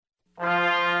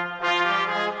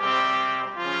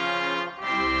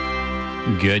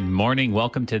Good morning.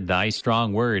 Welcome to Thy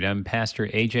Strong Word. I'm Pastor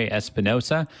AJ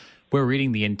Espinosa. We're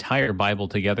reading the entire Bible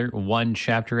together, one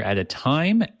chapter at a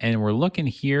time, and we're looking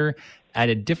here at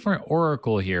a different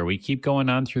oracle here. We keep going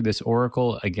on through this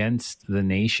oracle against the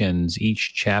nations.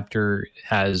 Each chapter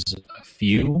has a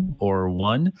few or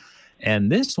one,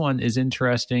 and this one is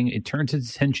interesting. It turns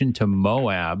its attention to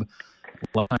Moab.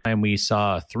 Last time we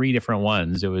saw three different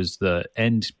ones. It was the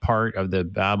end part of the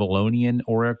Babylonian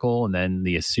oracle, and then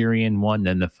the Assyrian one,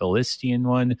 then the Philistine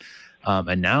one.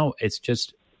 And now it's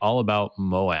just all about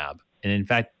Moab. And in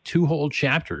fact, two whole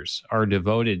chapters are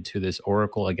devoted to this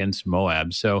oracle against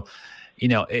Moab. So,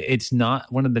 it's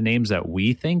not one of the names that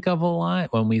we think of a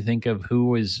lot when we think of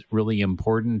who is really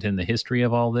important in the history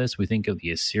of all this. We think of the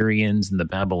Assyrians and the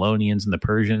Babylonians and the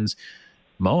Persians.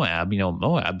 Moab,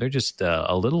 they're just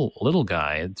a little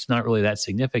guy. It's not really that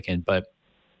significant, but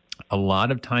a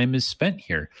lot of time is spent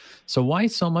here. So why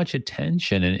so much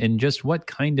attention, and just what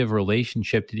kind of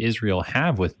relationship did Israel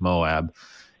have with Moab?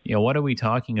 What are we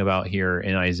talking about here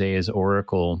in Isaiah's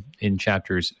oracle in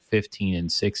chapters 15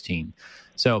 and 16?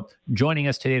 So joining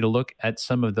us today to look at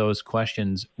some of those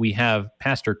questions, we have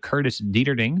Pastor Curtis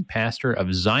Dieterding, pastor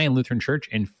of Zion Lutheran Church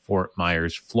in Fort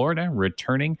Myers, Florida,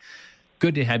 returning.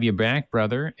 Good to have you back,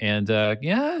 brother. And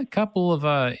a couple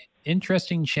of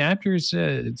interesting chapters,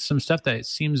 some stuff that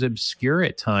seems obscure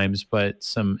at times, but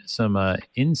some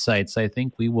insights I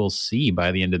think we will see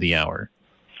by the end of the hour.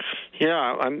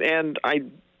 Yeah, and I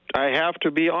have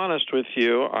to be honest with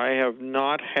you, I have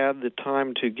not had the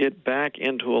time to get back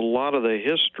into a lot of the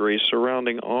history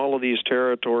surrounding all of these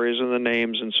territories and the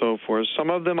names and so forth. Some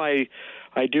of them I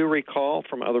do recall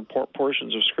from other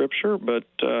portions of Scripture, but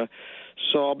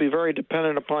so I'll be very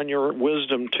dependent upon your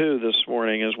wisdom, too, this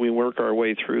morning as we work our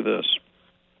way through this.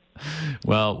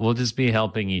 Well, we'll just be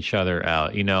helping each other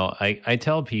out. I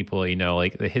tell people,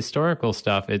 like the historical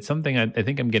stuff, it's something I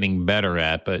think I'm getting better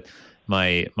at, but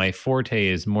my forte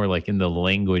is more like in the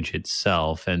language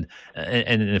itself. And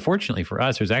unfortunately for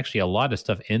us, there's actually a lot of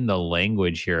stuff in the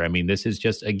language here. I mean, this is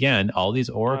just, again, all these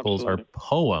oracles are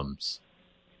poems.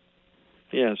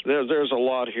 Yes, there's a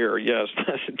lot here, yes,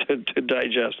 to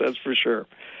digest, that's for sure.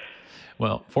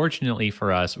 Well, fortunately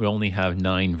for us, we only have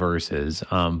 9 verses.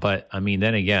 But I mean,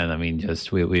 then again,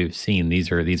 we've seen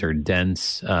these are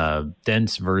dense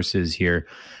verses here.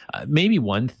 Maybe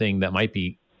one thing that might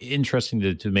be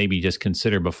interesting to maybe just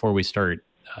consider before we start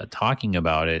talking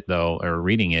about it, though, or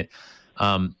reading it.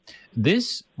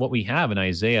 What we have in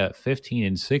Isaiah 15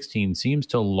 and 16 seems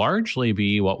to largely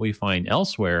be what we find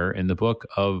elsewhere in the book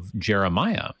of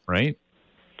Jeremiah, right?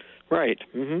 Right.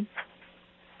 Mm-hmm.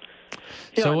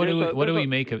 Yeah, so what do we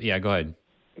make of? Yeah, go ahead.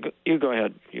 You go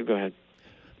ahead.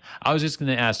 I was just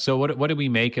going to ask. So what do we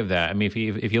make of that? I mean,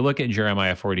 if you look at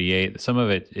Jeremiah 48, some of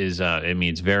it is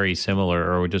it's very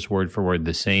similar or just word for word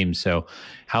the same. So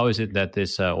how is it that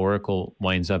this oracle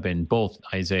winds up in both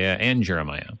Isaiah and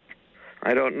Jeremiah?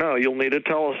 I don't know. You'll need to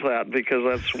tell us that because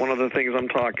that's one of the things I'm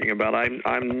talking about.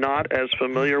 I'm not as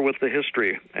familiar with the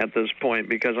history at this point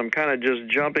because I'm kind of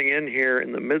just jumping in here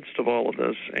in the midst of all of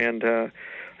this and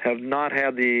have not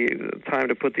had the time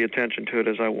to put the attention to it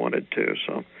as I wanted to.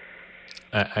 So,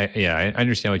 I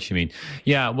understand what you mean.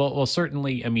 Yeah, well,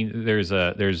 certainly. I mean, there's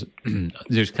kind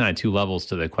of two levels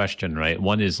to the question, right?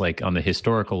 One is like on the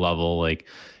historical level, like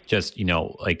just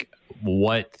like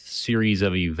what series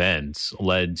of events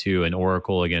led to an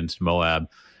oracle against Moab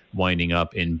winding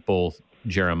up in both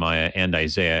Jeremiah and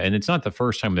Isaiah. And it's not the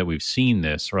first time that we've seen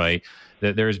this, right?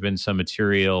 That there's been some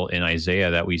material in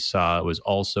Isaiah that we saw was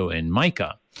also in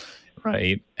Micah,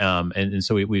 right? And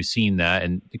so we've seen that,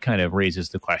 and it kind of raises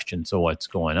the question, so what's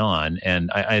going on?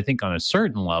 And I think on a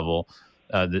certain level,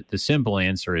 the simple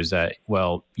answer is that,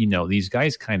 well, these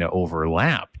guys kind of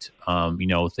overlapped.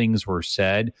 Things were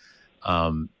said.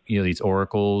 These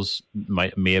oracles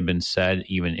may have been said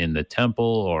even in the temple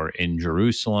or in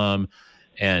Jerusalem.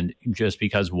 And just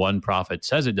because one prophet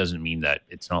says it doesn't mean that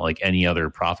it's not like any other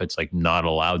prophet's like not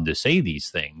allowed to say these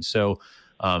things. So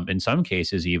in some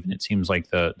cases, even it seems like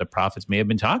the prophets may have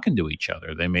been talking to each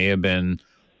other. They may have been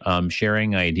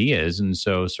sharing ideas. And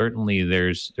so certainly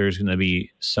there's going to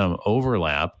be some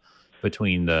overlap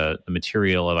between the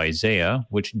material of Isaiah,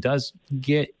 which does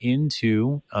get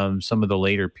into some of the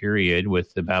later period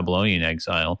with the Babylonian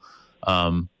exile,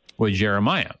 with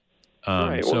Jeremiah.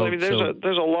 Right. Well,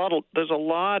 there's a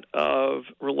lot of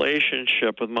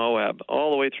relationship with Moab all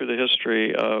the way through the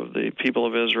history of the people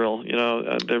of Israel.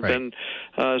 There've been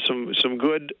some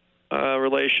good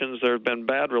relations. There have been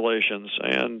bad relations,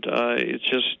 and it's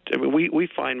just we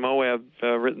find Moab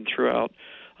written throughout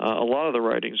a lot of the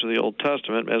writings of the Old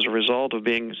Testament as a result of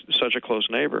being such a close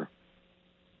neighbor.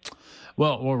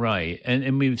 Well, right.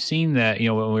 And we've seen that,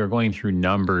 when we were going through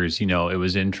Numbers, it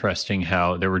was interesting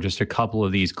how there were just a couple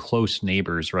of these close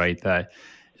neighbors, right? That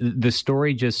the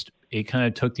story it kind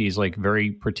of took these like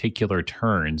very particular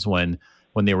turns when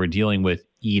they were dealing with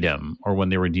Edom or when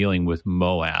they were dealing with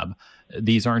Moab.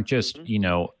 These aren't just,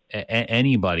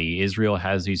 anybody. Israel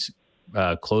has these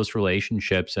close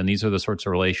relationships, and these are the sorts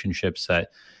of relationships that,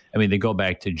 they go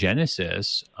back to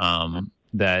Genesis,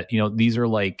 that these are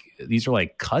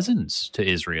like cousins to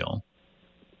Israel.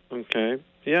 Okay.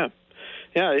 Yeah.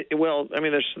 Well,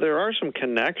 there are some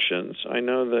connections. I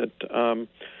know that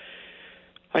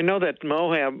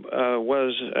Moab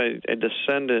was a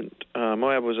descendant.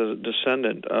 Moab was a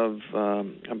descendant of,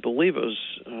 I believe it was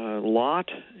Lot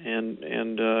and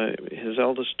his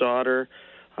eldest daughter.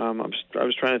 I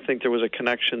was trying to think there was a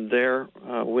connection there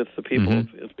with the people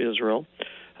of Israel.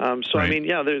 Right.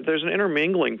 There's an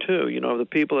intermingling too, of the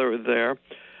people that were there.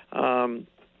 And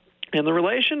the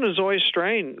relation is always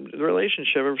strained, the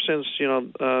relationship, ever since,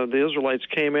 the Israelites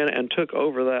came in and took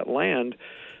over that land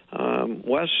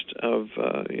west of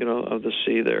the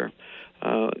sea there.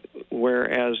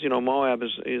 Whereas, Moab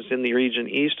is in the region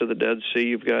east of the Dead Sea.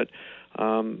 You've got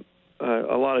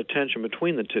a lot of tension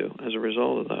between the two as a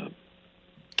result of that.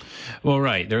 Well,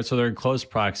 right. They're in close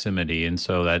proximity, and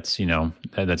so that's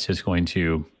that's just going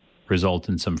to result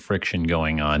in some friction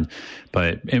going on.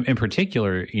 But in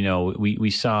particular, we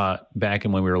saw back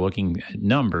in when we were looking at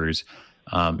Numbers,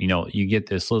 you get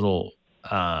this little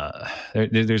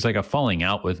there's like a falling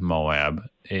out with Moab,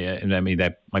 and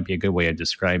that might be a good way of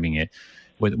describing it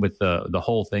with the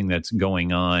whole thing that's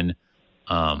going on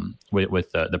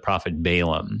with the prophet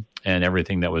Balaam and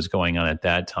everything that was going on at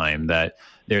that time. That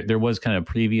there was kind of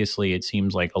previously, it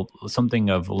seems like something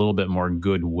of a little bit more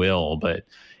goodwill, but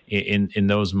in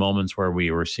those moments where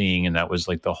we were seeing, and that was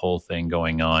like the whole thing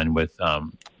going on with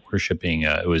worshiping,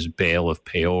 it was Baal of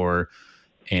Peor,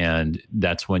 and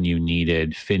that's when you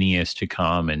needed Phinehas to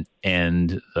come and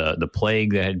end the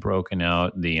plague that had broken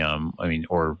out.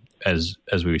 Or as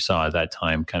we saw at that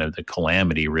time, kind of the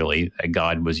calamity really that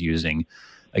God was using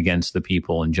against the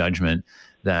people in judgment,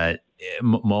 that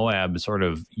Moab sort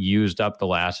of used up the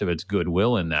last of its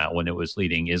goodwill in that when it was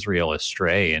leading Israel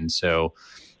astray. And so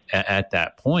at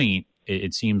that point,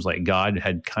 it seems like God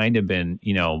had kind of been,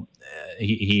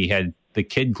 he had the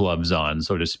kid gloves on,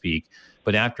 so to speak.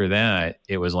 But after that,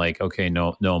 it was like, okay,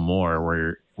 no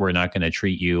more. We're not going to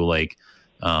treat you like,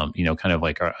 kind of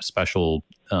like a special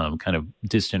kind of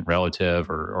distant relative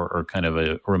or kind of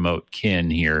a remote kin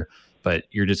here, but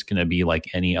you're just going to be like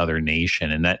any other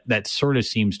nation. And that sort of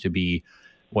seems to be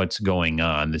what's going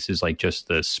on. This is like just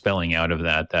the spelling out of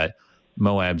that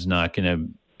Moab's not going to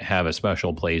have a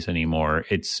special place anymore.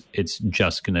 It's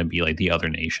just going to be like the other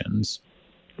nations.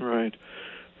 Right.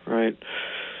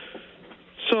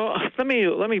 So let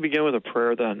me begin with a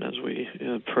prayer then as we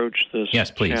approach this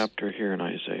chapter here in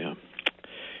Isaiah.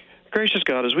 Gracious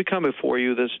God, as we come before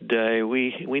you this day,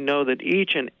 we know that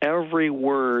each and every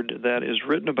word that is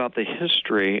written about the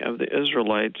history of the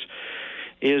Israelites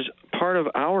is part of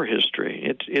our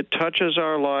history. It touches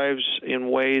our lives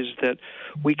in ways that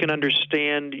we can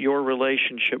understand your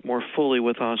relationship more fully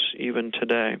with us even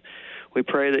today. We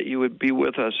pray that you would be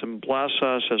with us and bless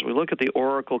us as we look at the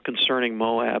oracle concerning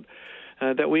Moab,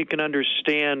 that we can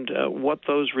understand what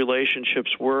those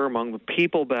relationships were among the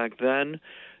people back then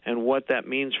and what that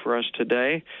means for us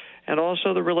today, and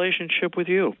also the relationship with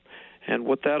you and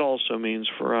what that also means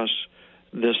for us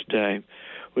this day.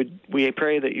 We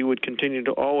pray that you would continue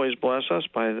to always bless us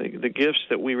by the gifts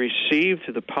that we receive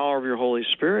through the power of your Holy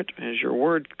Spirit as your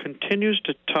word continues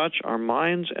to touch our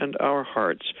minds and our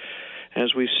hearts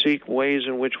as we seek ways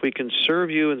in which we can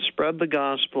serve you and spread the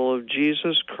gospel of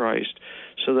Jesus Christ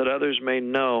so that others may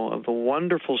know of the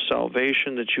wonderful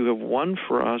salvation that you have won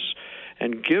for us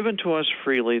and given to us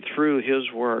freely through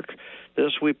his work.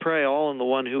 This we pray all in the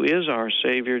one who is our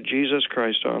Savior, Jesus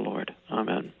Christ our Lord.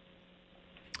 Amen.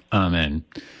 Amen.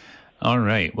 All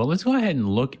right. Well, let's go ahead and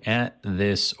look at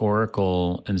this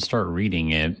oracle and start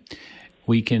reading it.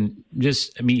 We can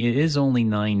just, it is only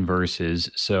 9 verses,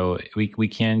 so we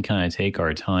can kind of take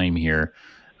our time here.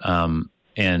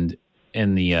 It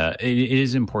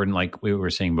is important, like we were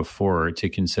saying before, to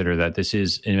consider that this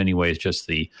is in many ways just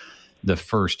the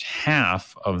first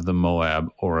half of the Moab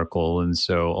oracle. And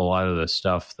so a lot of the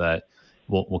stuff that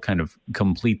will kind of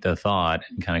complete the thought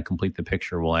and kind of complete the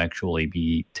picture will actually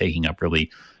be taking up really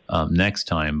next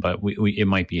time. But it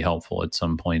might be helpful at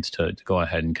some points to go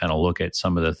ahead and kind of look at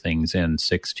some of the things in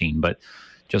 16. But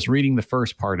just reading the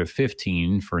first part of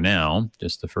 15 for now,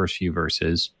 just the first few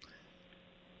verses.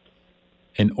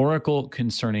 An oracle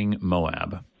concerning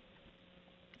Moab.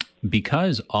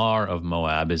 Because Ar of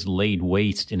Moab is laid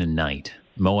waste in a night,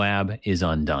 Moab is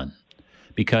undone.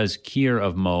 Because Kir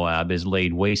of Moab is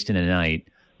laid waste in a night,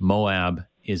 Moab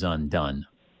is undone.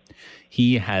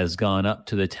 He has gone up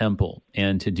to the temple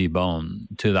and to Dibon,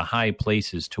 to the high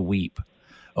places to weep.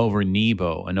 Over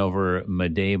Nebo and over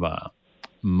Medeba,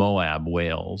 Moab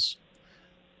wails.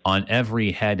 On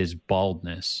every head is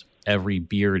baldness, every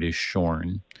beard is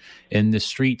shorn. In the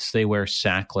streets they wear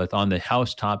sackcloth, on the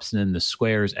housetops and in the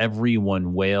squares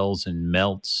everyone wails and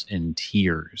melts in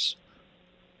tears.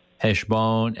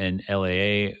 Heshbon and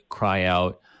Eleah cry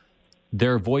out,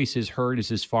 their voice is heard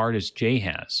as far as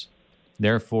Jahaz.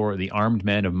 Therefore the armed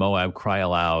men of Moab cry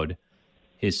aloud,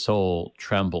 his soul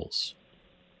trembles.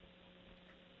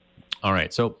 All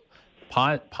right, so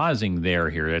pausing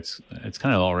here, it's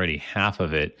kind of already half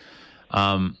of it.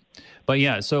 But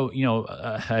yeah, so,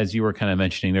 as you were kind of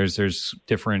mentioning, there's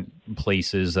different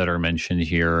places that are mentioned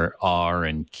here, Ar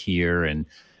and Kir, and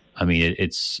I mean,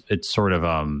 it's sort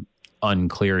of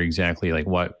unclear exactly like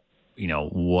what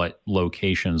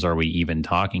locations are we even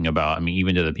talking about? I mean,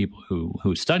 even to the people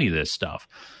who study this stuff.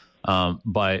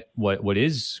 But what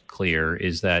is clear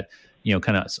is that,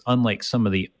 kind of unlike some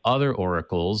of the other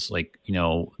oracles, like,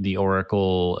 the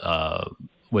oracle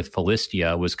with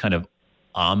Philistia was kind of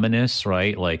ominous,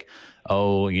 right? Like,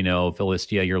 oh,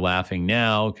 Philistia, you're laughing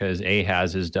now because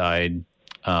Ahaz has died,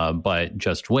 but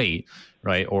just wait,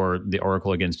 right? Or the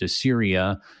oracle against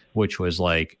Assyria, which was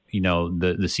like,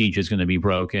 the siege is going to be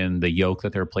broken, the yoke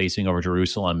that they're placing over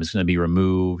Jerusalem is going to be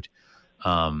removed,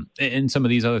 and some of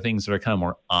these other things that are kind of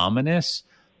more ominous.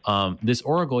 This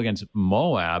oracle against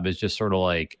Moab is just sort of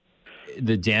like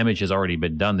the damage has already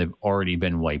been done; they've already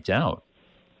been wiped out.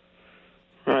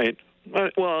 Right.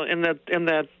 Well, in that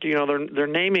they're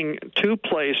naming two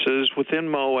places within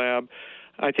Moab,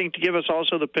 I think, to give us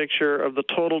also the picture of the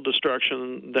total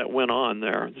destruction that went on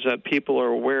there, is that people are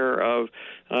aware of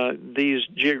these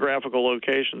geographical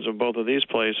locations of both of these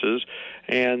places,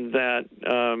 and that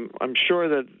I'm sure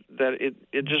that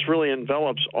it just really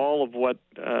envelops all of what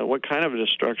kind of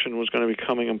destruction was going to be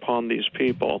coming upon these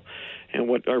people, and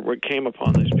what came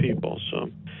upon these people.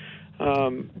 So. I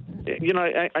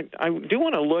do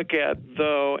want to look at,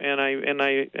 though, and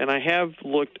I have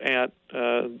looked at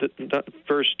the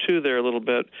verse 2 there a little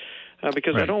bit,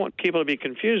 because right. I don't want people to be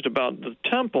confused about the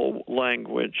temple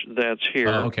language that's here.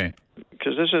 Oh, okay.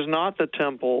 Because this is not the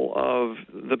temple of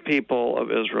the people of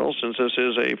Israel, since this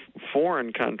is a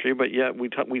foreign country, but yet we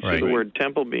see the word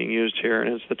temple being used here,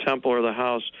 and it's the temple or the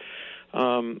house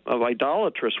of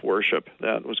idolatrous worship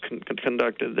that was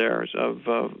conducted there, of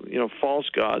false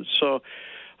gods. So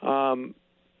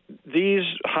these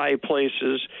high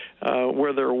places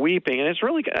where they're weeping, and it's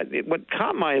really what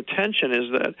caught my attention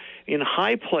is that in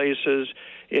high places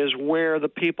is where the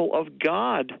people of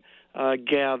God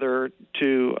gather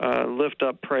to lift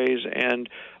up praise and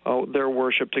their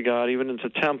worship to God. Even it's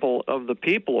a temple of the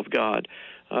people of God.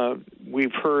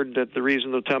 We've heard that the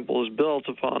reason the temple is built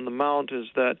upon the mount is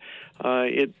that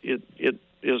it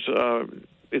is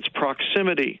its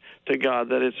proximity to God,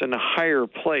 that it's in a higher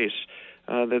place,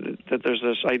 that there's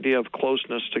this idea of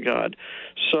closeness to God.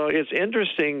 So it's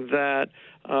interesting that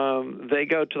they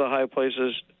go to the high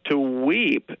places to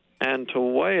weep and to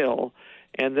wail,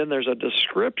 and then there's a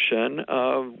description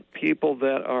of people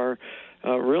that are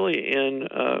really in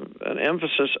an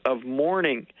emphasis of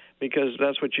mourning, because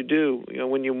that's what you do,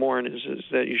 when you mourn, is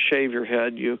that you shave your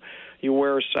head, you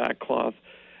wear sackcloth,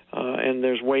 and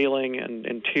there's wailing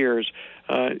and tears.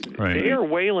 Right. They are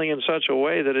wailing in such a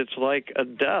way that it's like a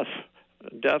death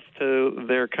to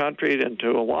their country and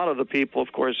to a lot of the people,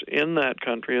 of course, in that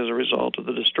country as a result of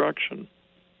the destruction.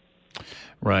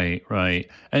 Right.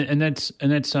 And that's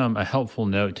a helpful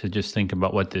note to just think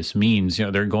about what this means.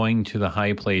 They're going to the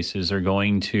high places, they're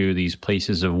going to these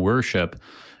places of worship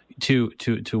to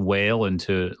wail and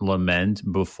to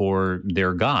lament before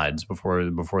their gods, before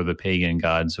the pagan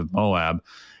gods of Moab.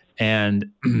 And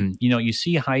you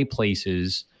see high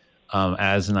places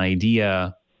as an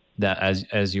idea that,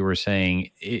 as you were saying,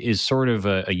 is sort of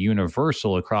a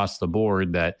universal across the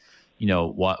board, that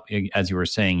what, as you were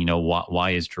saying,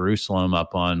 why is Jerusalem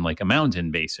up on like a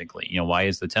mountain, basically? Why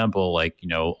is the temple like,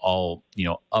 all,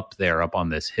 up there, up on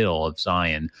this hill of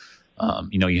Zion?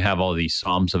 You have all these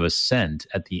Psalms of ascent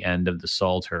at the end of the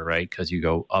Psalter, right? Because you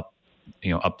go up,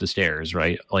 up the stairs,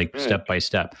 right? Like step by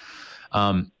step.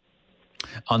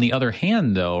 On the other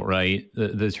hand, though, right,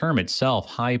 the term itself,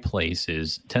 high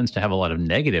places, tends to have a lot of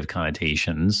negative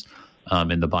connotations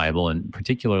in the Bible, and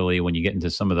particularly when you get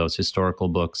into some of those historical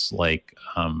books like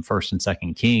First and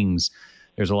Second Kings,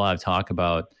 there's a lot of talk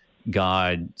about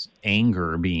God's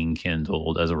anger being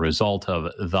kindled as a result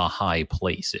of the high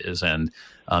places, and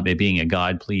it being a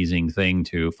God-pleasing thing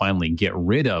to finally get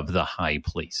rid of the high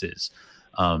places.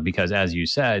 Because as you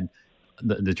said,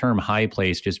 the term high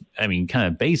place kind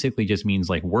of basically just means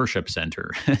like worship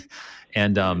center.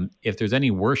 And if there's any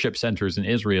worship centers in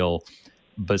Israel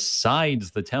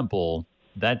besides the temple,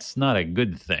 that's not a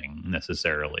good thing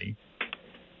necessarily.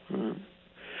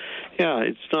 Yeah,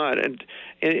 it's not, and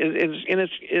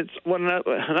it's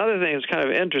another thing that's kind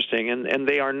of interesting, and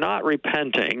they are not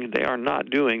repenting, they are not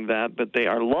doing that, but they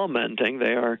are lamenting,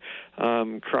 they are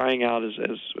crying out as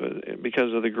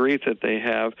because of the grief that they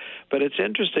have. But it's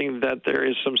interesting that there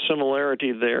is some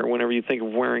similarity there whenever you think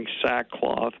of wearing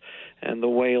sackcloth and the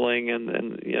wailing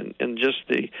and just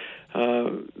the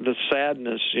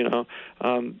sadness,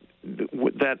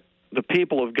 that the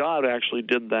people of God actually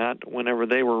did that whenever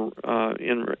they were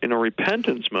in a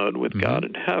repentance mode with God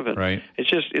in heaven. Right.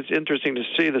 It's interesting to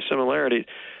see the similarity.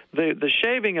 The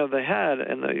shaving of the head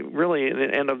and the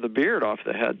end of the beard off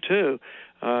the head too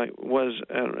was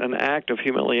an act of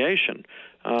humiliation.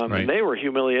 Right. And they were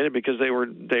humiliated because they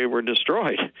were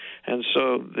destroyed, and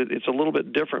so it's a little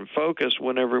bit different focus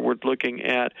whenever we're looking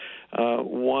at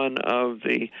one of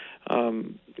the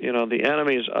the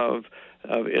enemies of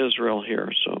Israel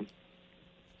here. So.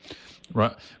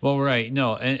 Right. Well, right.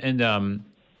 No, and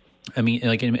I mean,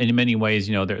 like in many ways,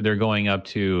 they're going up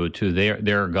to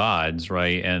their gods,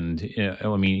 right? And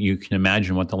I mean, you can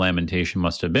imagine what the lamentation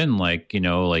must have been like.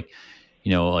 Chemosh,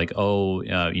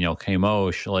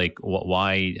 like,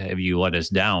 why have you let us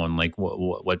down? Like,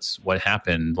 what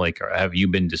happened? Like, have you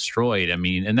been destroyed? I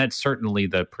mean, and that's certainly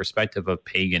the perspective of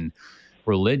pagan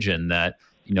religion that.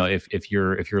 If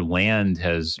your land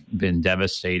has been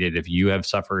devastated, if you have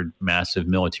suffered massive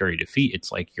military defeat, it's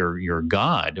like your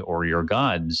god or your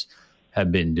gods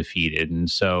have been defeated. And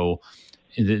so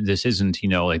this isn't,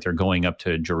 like they're going up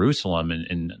to Jerusalem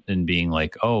and being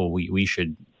like, oh, we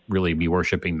should really be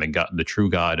worshiping the true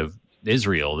God of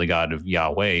Israel, the God of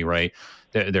Yahweh, right?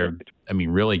 They're I mean,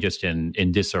 really just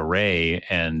in disarray.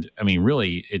 And I mean,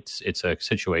 really, it's a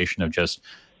situation of just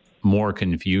more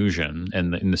confusion,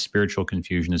 and the spiritual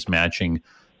confusion is matching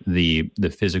the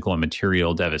physical and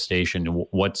material devastation.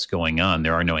 What's going on?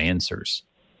 There are no answers.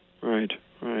 Right.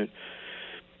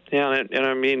 Yeah, and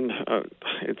I mean,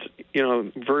 it's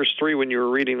verse 3 when you were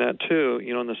reading that too.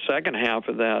 In the second half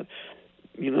of that,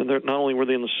 not only were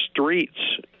they in the streets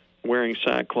wearing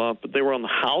sackcloth, but they were on the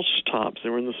housetops. They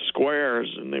were in the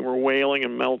squares, and they were wailing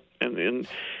and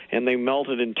they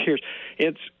melted in tears.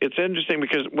 It's interesting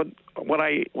because what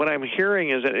I'm hearing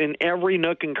is that in every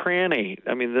nook and cranny,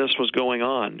 I mean, this was going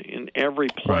on in every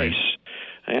place,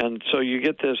 right. And so you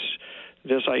get this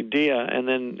idea, and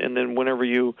then whenever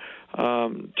you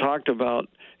talked about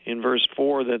in verse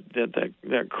 4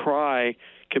 that cry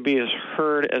could be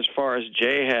heard as far as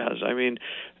Jahaz. I mean,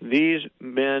 these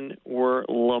men were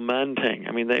lamenting.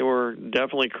 I mean, they were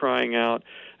definitely crying out,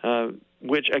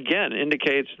 which again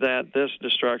indicates that this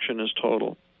destruction is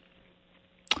total.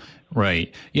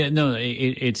 Right. Yeah, no,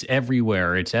 it's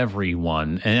everywhere. It's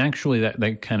everyone. And actually,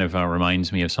 that kind of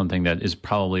reminds me of something that is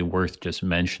probably worth just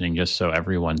mentioning, just so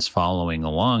everyone's following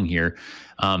along here.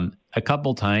 A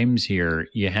couple times here,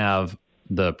 you have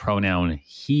the pronoun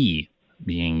he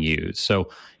being used. So,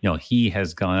 he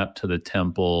has gone up to the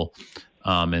temple,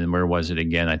 and where was it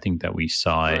again? I think that we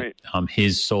saw it. Right.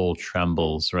 His soul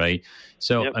trembles, right?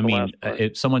 So, yep, I mean,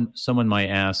 if someone might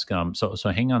ask, so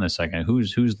hang on a second,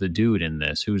 who's the dude in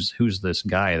this? Who's this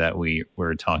guy that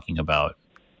we're talking about?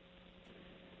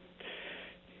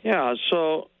 Yeah,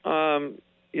 so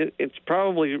it's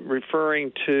probably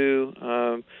referring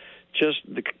to just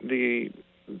the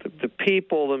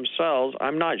people themselves.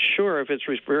 I'm not sure if it's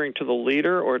referring to the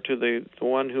leader or to the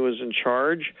one who is in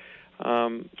charge.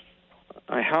 How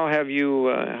have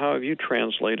you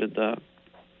translated that?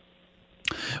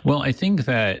 Well, I think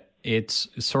that it's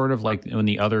sort of like in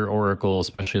the other oracle,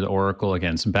 especially the oracle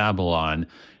against Babylon,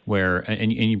 where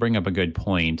and you bring up a good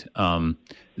point.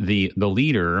 The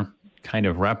leader kind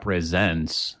of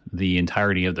represents the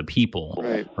entirety of the people,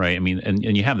 right? I mean,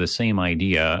 and you have the same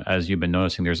idea as you've been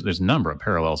noticing. There's a number of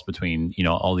parallels between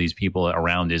all these people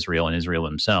around Israel and Israel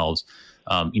themselves.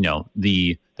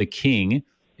 The king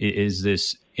is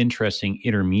this interesting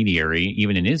intermediary.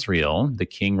 Even in Israel, the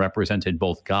king represented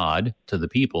both God to the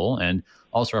people and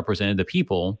also represented the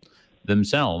people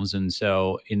themselves. And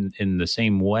so in the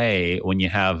same way, when you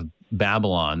have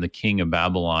Babylon, the king of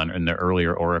Babylon in the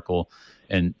earlier oracle,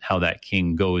 and how that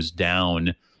king goes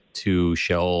down to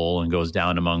Sheol and goes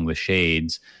down among the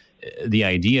shades, the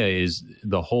idea is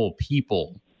the whole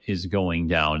people is going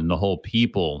down, and the whole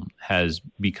people has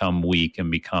become weak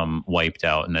and become wiped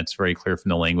out. And that's very clear from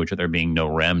the language that there being no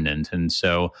remnant. And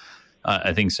so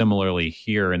I think similarly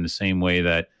here, in the same way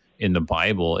that in the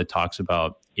Bible, it talks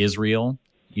about Israel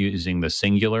using the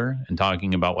singular and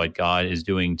talking about what God is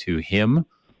doing to him,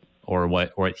 or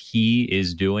what he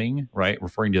is doing, right?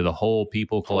 Referring to the whole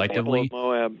people collectively.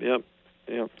 Moab, yep.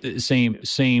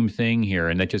 Same thing here,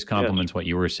 and that just complements what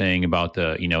you were saying about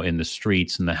the, in the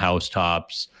streets and the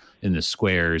housetops, in the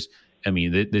squares. I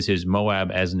mean, this is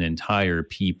Moab as an entire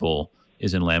people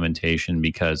is in lamentation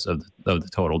because of the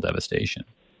total devastation.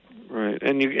 Right,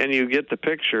 and you get the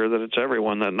picture that it's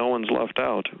everyone, that no one's left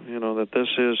out. That this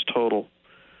is total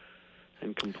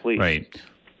and complete.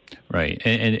 Right,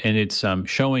 and it's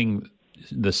showing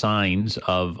the signs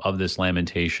of this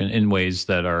lamentation in ways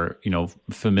that are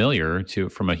familiar to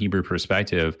from a Hebrew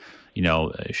perspective.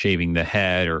 Shaving the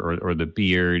head or the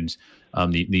beards,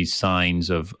 these signs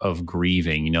of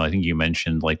grieving. I think you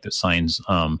mentioned like the signs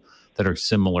that are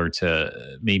similar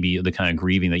to maybe the kind of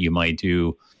grieving that you might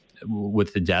do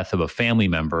with the death of a family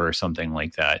member or something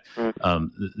like that.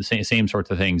 The same sorts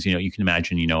of things. You can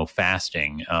imagine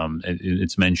fasting.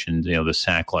 It's mentioned the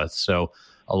sackcloth. So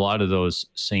a lot of those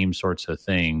same sorts of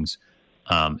things,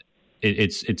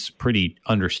 it's pretty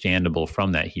understandable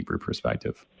from that Hebrew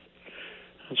perspective.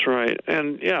 That's right,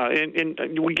 and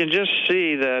we can just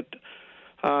see that.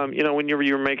 When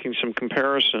you're making some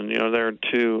comparison, there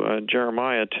to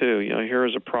Jeremiah too. Here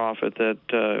is a prophet that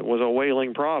was a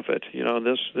wailing prophet.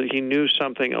 He knew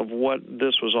something of what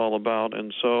this was all about,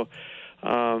 and so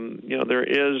there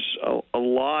is a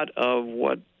lot of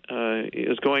what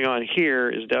is going on here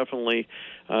is definitely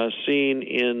seen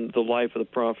in the life of the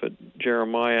prophet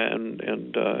Jeremiah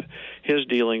and his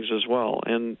dealings as well.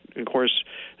 And of course,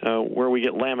 where we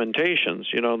get Lamentations,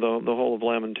 the whole of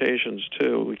Lamentations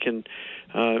too. We can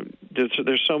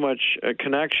there's so much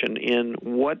connection in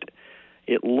what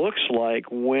it looks like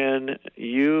when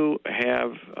you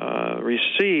have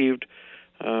received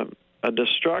a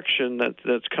destruction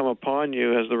that's come upon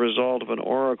you as the result of an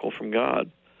oracle from God.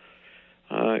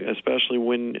 Especially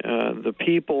when the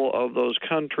people of those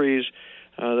countries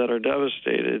that are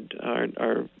devastated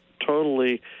are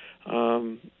totally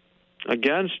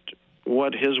against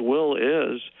what his will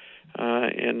is,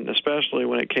 and especially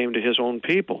when it came to his own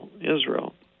people,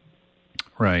 Israel.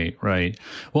 Right.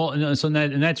 Well, so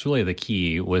that's really the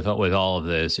key with all of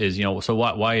this is, so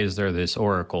why is there this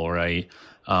oracle, right?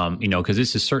 Because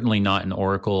this is certainly not an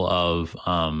oracle of,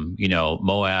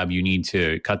 Moab, you need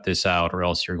to cut this out or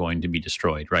else you're going to be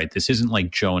destroyed, right? This isn't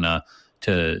like Jonah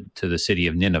to the city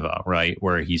of Nineveh, right,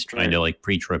 where he's trying to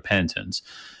preach repentance.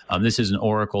 This is an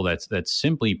oracle that's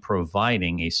simply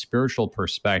providing a spiritual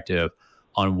perspective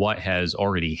on what has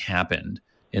already happened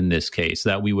in this case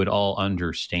that we would all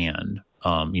understand,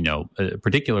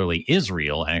 particularly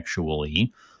Israel,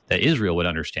 actually, that Israel would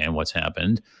understand what's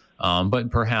happened. But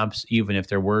perhaps even if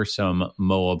there were some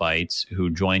Moabites who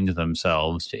joined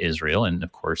themselves to Israel, and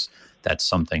of course that's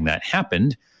something that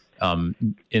happened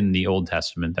in the Old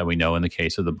Testament that we know in the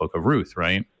case of the book of Ruth,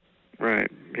 right? Right.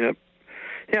 Yep.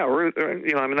 Yeah, Ruth.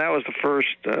 That was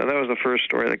the first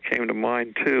story that came to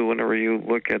mind too. Whenever you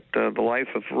look at the life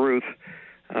of Ruth,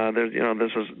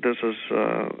 this is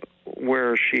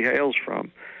where she hails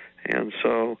from, and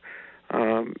so.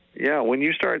 When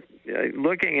you start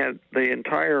looking at the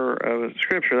entire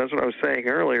Scripture, that's what I was saying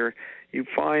earlier, you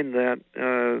find that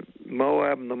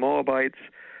Moab and the Moabites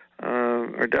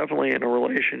are definitely in a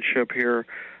relationship here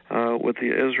with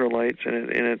the Israelites, and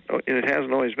it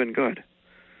hasn't always been good.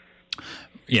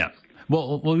 Yeah.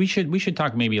 Well, we should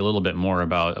talk maybe a little bit more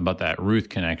about that Ruth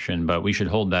connection, but we should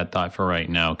hold that thought for right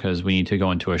now because we need to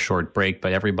go into a short break.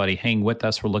 But everybody, hang with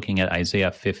us. We're looking at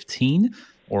Isaiah 15.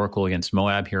 Oracle against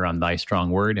Moab here on Thy Strong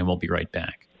Word, and we'll be right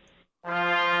back.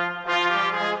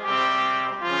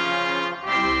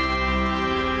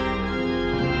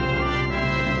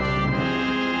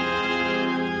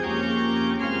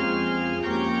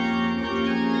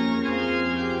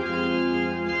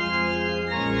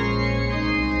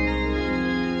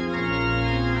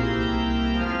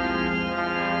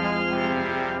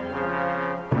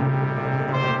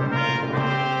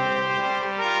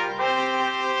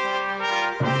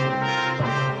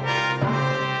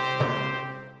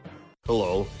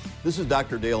 Hello, this is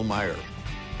Dr. Dale Meyer.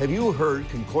 Have you heard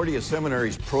Concordia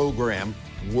Seminary's program,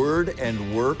 Word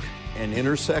and Work and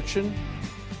Intersection?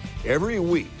 Every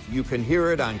week you can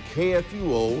hear it on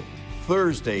KFUO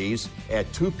Thursdays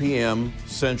at 2 p.m.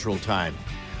 Central Time.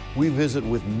 We visit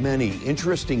with many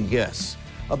interesting guests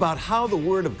about how the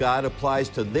Word of God applies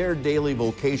to their daily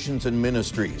vocations and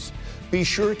ministries. Be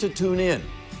sure to tune in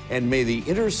And may the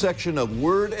intersection of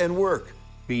word and work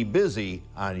be busy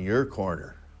on your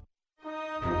corner.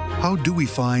 How do we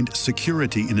find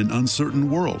security in an uncertain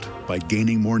world? By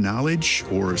gaining more knowledge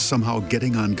or somehow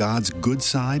getting on God's good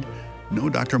side? No,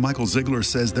 Dr. Michael Ziegler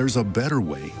says there's a better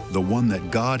way, the one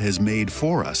that God has made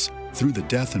for us through the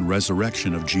death and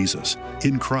resurrection of Jesus.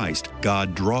 In Christ,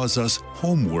 God draws us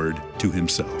homeward to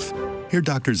himself. Hear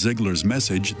Dr. Ziegler's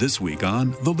message this week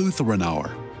on The Lutheran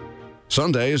Hour.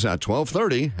 Sundays at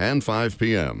 12:30 and 5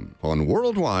 p.m. on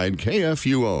Worldwide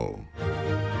KFUO.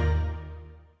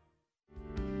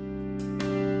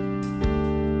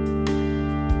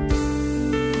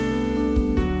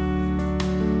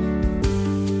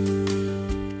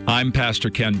 I'm Pastor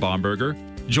Ken Baumberger.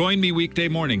 Join me weekday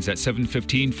mornings at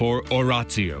 7:15 for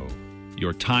Oratio,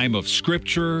 your time of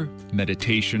scripture,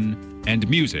 meditation, and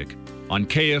music on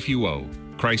KFUO,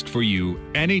 Christ for you,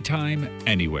 anytime,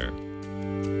 anywhere.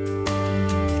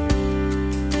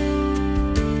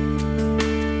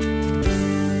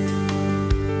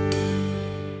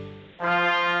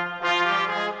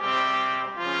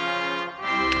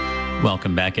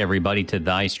 Welcome back, everybody, to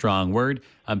Thy Strong Word.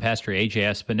 I'm Pastor A.J.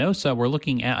 Espinosa. We're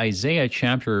looking at Isaiah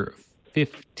chapter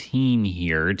 15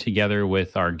 here, together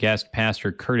with our guest,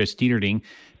 Pastor Curtis Dieterding,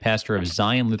 pastor of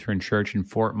Zion Lutheran Church in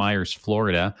Fort Myers,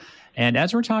 Florida. And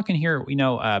as we're talking here,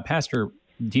 Pastor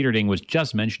Dieterding was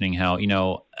just mentioning how,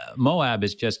 Moab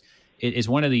is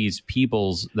one of these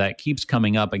peoples that keeps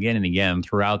coming up again and again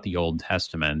throughout the Old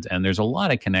Testament. And there's a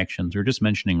lot of connections. We're just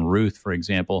mentioning Ruth, for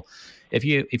example. If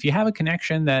you have a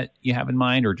connection that you have in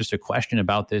mind, or just a question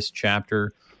about this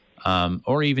chapter,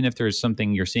 or even if there's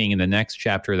something you're seeing in the next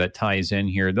chapter that ties in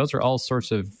here, those are all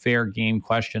sorts of fair game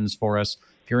questions for us.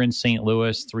 If you're in St.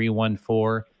 Louis,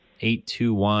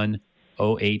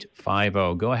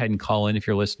 314-821-0850. Go ahead and call in if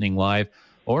you're listening live.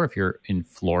 Or if you're in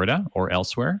Florida or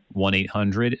elsewhere,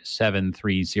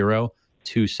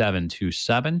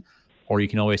 1-800-730-2727. Or you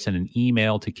can always send an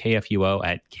email to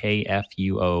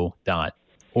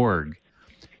kfuo@kfuo.org.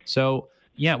 So,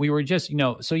 yeah, we were just,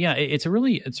 it's a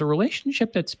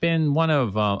relationship that's been one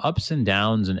of ups and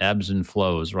downs and ebbs and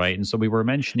flows, right? And so we were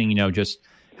mentioning, just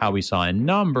how we saw in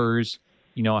Numbers,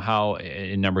 how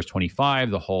in Numbers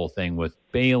 25, the whole thing with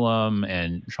Balaam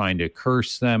and trying to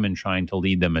curse them and trying to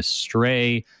lead them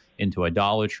astray into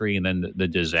idolatry, and then the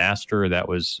disaster that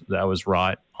was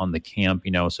wrought on the camp,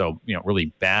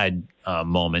 really bad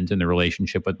moment in the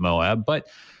relationship with Moab. But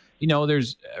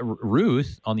there's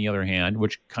Ruth, on the other hand,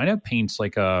 which kind of paints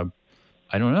like really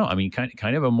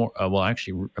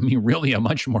a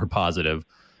much more positive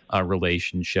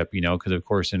relationship, because of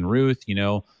course in Ruth,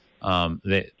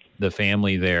 the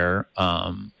family there,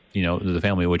 the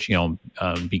family which,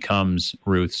 becomes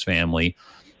Ruth's family,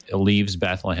 leaves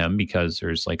Bethlehem because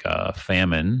there's like a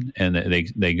famine, and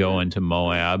they go into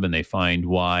Moab and they find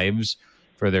wives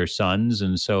for their sons.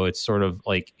 And so it's sort of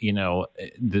like,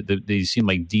 they seem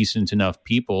like decent enough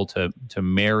people to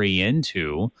marry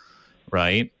into,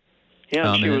 right?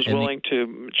 Yeah, she was willing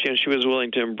to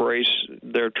embrace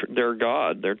their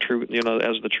God, their true,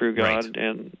 as the true God,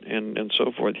 right. and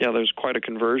so forth. Yeah, there's quite a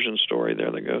conversion story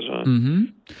there that goes on. Mm-hmm.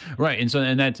 Right,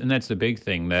 and that's the big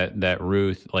thing that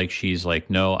Ruth, like, she's like,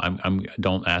 no, I'm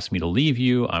don't ask me to leave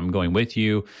you. I'm going with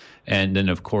you. And then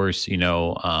of course, she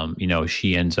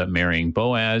ends up marrying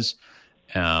Boaz,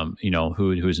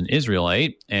 who's an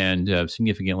Israelite, and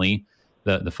significantly,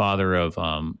 the father of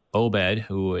Obed,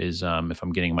 who is, if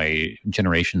I'm getting my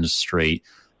generations straight,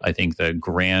 I think the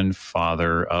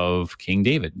grandfather of King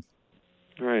David.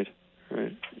 Right.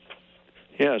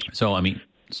 Yes. So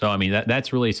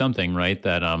that's really something, right?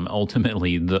 That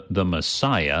ultimately the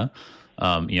Messiah,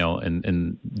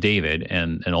 and David,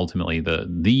 and ultimately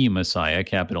the Messiah,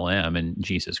 capital M, and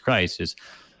Jesus Christ is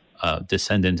a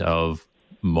descendant of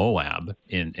Moab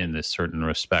in this certain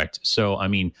respect. So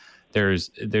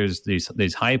there's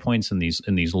these high points and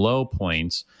these low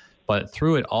points, but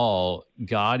through it all,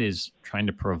 God is trying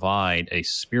to provide a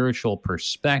spiritual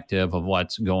perspective of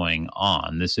what's going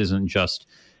on. This isn't just,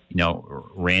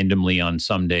 randomly on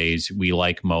some days we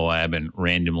like Moab and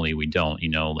randomly we don't,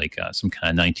 like some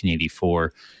kind of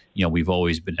 1984, we've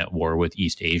always been at war with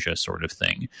East Asia sort of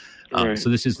thing. Right. So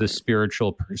this is the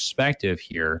spiritual perspective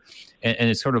here. And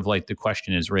it's sort of like the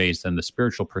question is raised, then the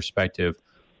spiritual perspective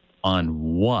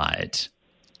on what?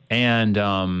 And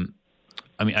I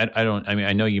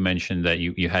know you mentioned that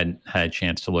you hadn't had a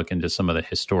chance to look into some of the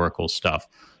historical stuff,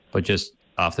 but just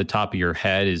off the top of your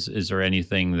head, is there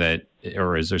anything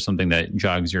or is there something that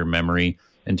jogs your memory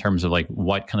in terms of like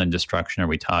what kind of destruction are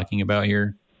we talking about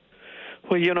here?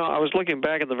 Well, I was looking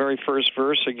back at the very first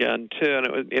verse again, too,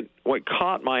 and what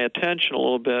caught my attention a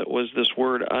little bit was this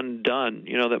word undone,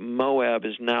 that Moab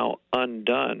is now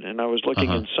undone. And I was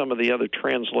looking in some of the other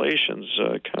translations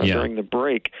during the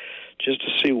break just to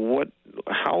see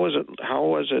how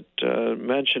was it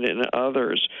mentioned in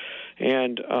others.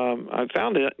 And I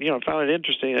found it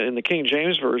interesting. In the King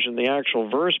James Version, the actual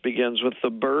verse begins with the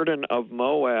burden of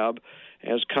Moab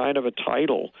as kind of a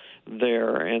title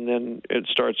there, and then it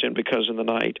starts in because in the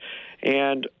night.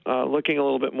 And looking a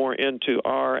little bit more into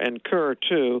Ar and Kir,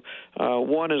 too,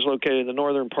 one is located in the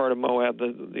northern part of Moab,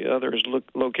 the other is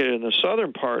located in the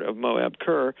southern part of Moab,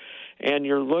 Kir, and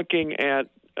you're looking at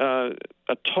a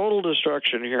total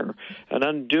destruction here, an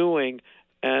undoing,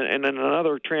 and then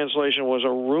another translation was a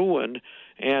ruin,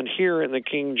 and here in the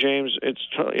King James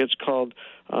it's called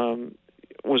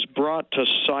was brought to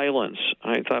silence.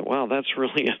 I thought, wow, that's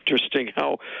really interesting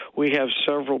how we have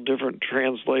several different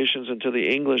translations into the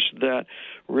English that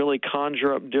really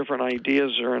conjure up different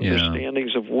ideas or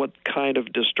understandings of what kind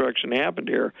of destruction happened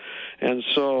here. And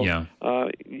so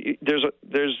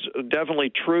there's definitely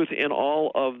truth in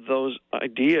all of those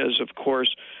ideas, of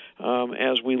course,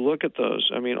 as we look at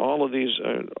those. I mean, all of these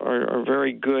are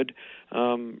very good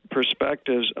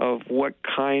perspectives of what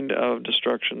kind of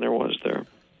destruction there was there.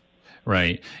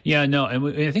 Right. Yeah, no, and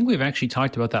I think we've actually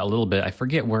talked about that a little bit. I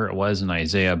forget where it was in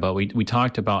Isaiah, but we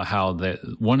talked about how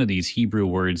one of these Hebrew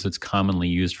words that's commonly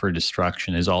used for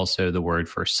destruction is also the word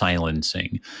for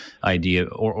silencing idea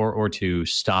or to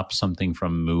stop something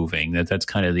from moving. That's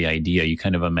kind of the idea. You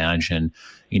kind of imagine,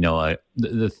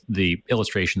 the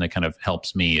illustration that kind of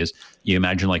helps me is you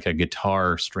imagine like a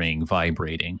guitar string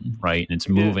vibrating, right? And it's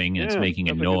moving and it's making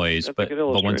a noise, but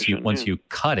once you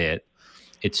cut it,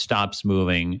 it stops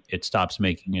moving. It stops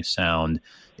making a sound.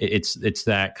 It's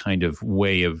that kind of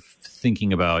way of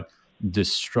thinking about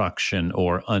destruction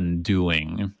or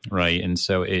undoing, right? And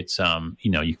so it's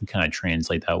you can kind of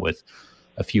translate that with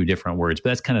a few different words,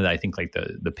 but that's kind of I think like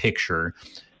the picture.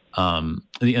 And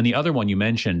the other one you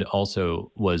mentioned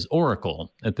also was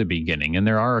oracle at the beginning, and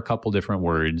there are a couple different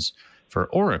words for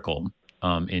oracle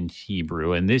in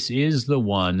Hebrew, and this is the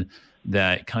one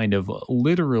that kind of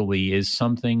literally is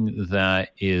something that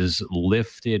is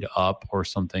lifted up or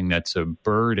something that's a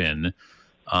burden.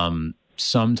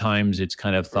 Sometimes it's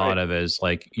kind of thought of as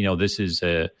like, this is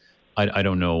I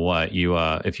don't know what you,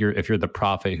 if you're the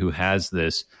prophet who has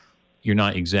this, you're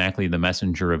not exactly the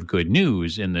messenger of good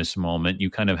news in this moment. You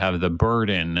kind of have the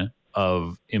burden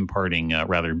of imparting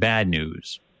rather bad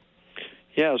news.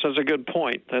 Yes, that's a good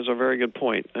point. That's a very good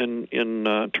point in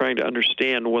trying to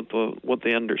understand what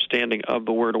the understanding of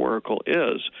the word oracle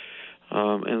is,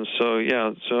 and so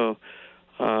you're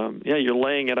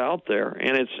laying it out there,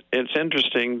 and it's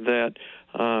interesting that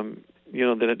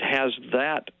that it has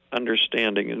that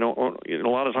understanding. A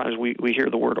lot of times we hear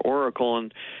the word oracle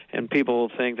and people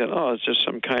think that it's just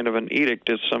some kind of an edict,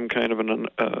 it's some kind of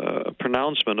a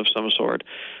pronouncement of some sort.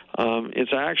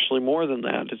 It's actually more than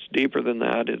that. It's deeper than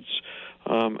that. It's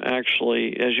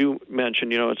actually, as you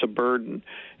mentioned, it's a burden,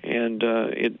 and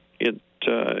it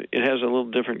has a little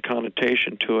different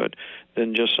connotation to it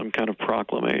than just some kind of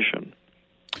proclamation.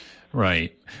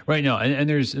 Right. No, and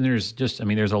there's just,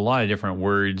 there's a lot of different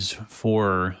words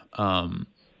for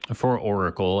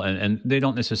oracle, and they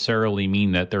don't necessarily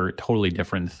mean that they're totally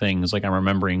different things. Like I'm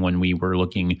remembering when we were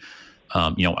looking.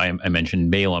 I mentioned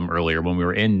Balaam earlier when we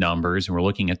were in Numbers, and we're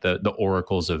looking at the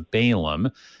oracles of Balaam.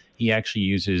 He actually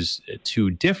uses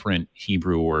two different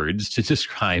Hebrew words to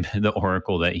describe the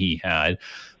oracle that he had.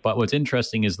 But what's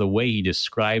interesting is the way he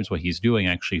describes what he's doing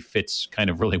actually fits kind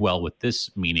of really well with this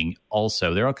meaning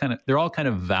also. They're all kind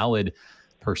of valid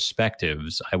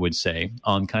perspectives, I would say,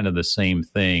 on kind of the same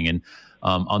thing. And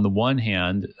on the one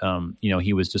hand,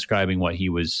 he was describing what he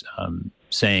was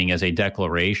saying as a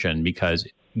declaration because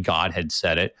God had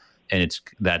said it. And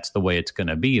that's the way it's going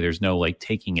to be. There's no like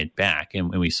taking it back. And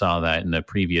we saw that in the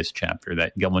previous chapter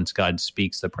that once God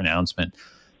speaks the pronouncement,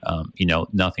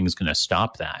 nothing's going to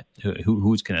stop that.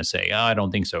 Who's going to say, I don't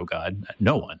think so, God?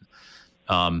 No one.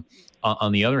 On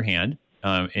the other hand,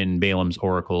 in Balaam's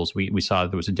oracles, we saw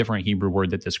there was a different Hebrew word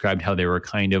that described how they were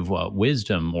kind of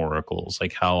wisdom oracles,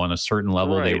 like how on a certain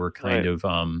level they were kind of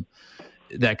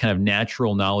that kind of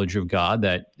natural knowledge of God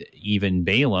that even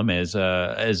Balaam as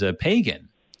a pagan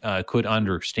could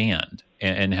understand,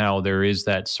 and how there is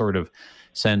that sort of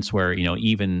sense where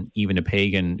even a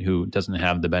pagan who doesn't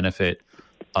have the benefit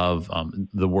of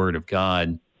the Word of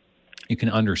God, you can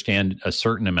understand a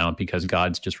certain amount because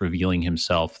God's just revealing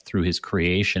Himself through His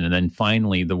creation. And then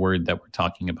finally, the word that we're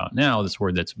talking about now, this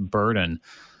word that's burden,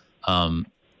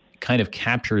 kind of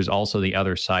captures also the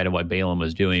other side of what Balaam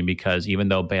was doing, because even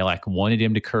though Balak wanted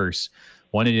him to curse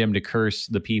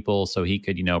the people so he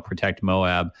could, protect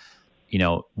Moab,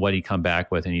 what he come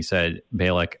back with. And he said,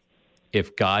 Balak,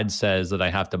 if God says that I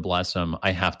have to bless them,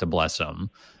 I have to bless them.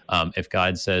 If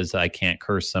God says that I can't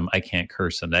curse them, I can't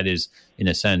curse them. That is, in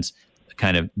a sense,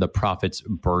 kind of the prophet's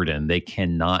burden. They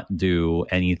cannot do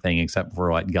anything except for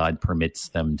what God permits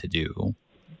them to do.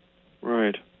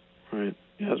 Right. Yeah,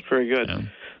 that's very good.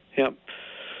 Yep.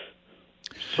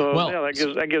 So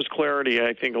that gives clarity,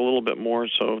 I think, a little bit more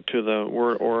so to the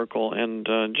word oracle, and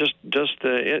it's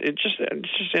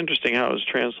just interesting how it's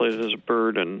translated as a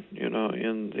burden, in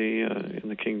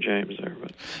the King James there.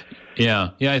 But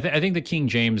I think the King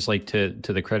James, like to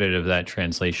the credit of that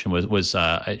translation, was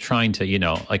trying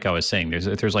to, like I was saying,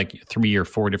 there's like 3 or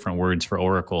 4 different words for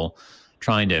oracle,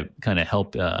 trying to kind of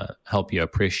help you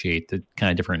appreciate the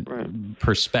kind of different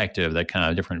perspective, that kind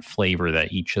of different flavor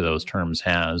that each of those terms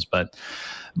has. But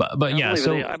yeah,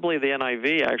 I believe the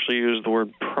NIV actually used the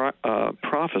word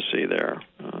prophecy there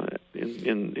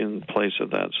in place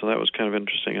of that. So that was kind of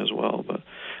interesting as well. But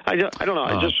I don't know.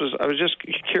 I was just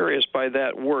curious by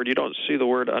that word. You don't see the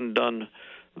word undone,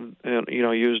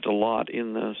 used a lot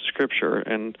in the scripture,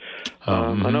 and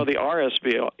I know the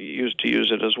RSV used to use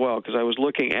it as well, because I was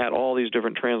looking at all these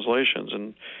different translations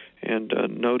and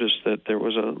noticed that there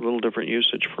was a little different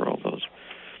usage for all those.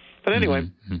 But anyway,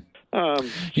 so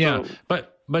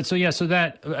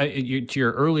that to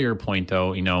your earlier point,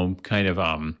 though, kind of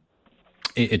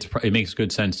it makes good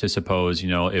sense to suppose,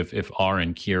 if Ar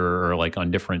and Kir are like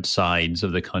on different sides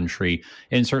of the country,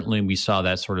 and certainly we saw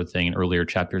that sort of thing in earlier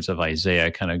chapters of Isaiah,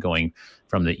 kind of going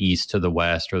from the east to the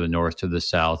west or the north to the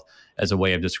south as a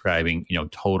way of describing,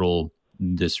 total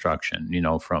destruction,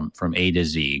 from A to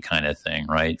Z kind of thing,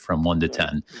 right? From 1 to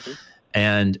 10.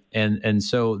 And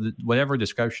so whatever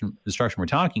destruction we're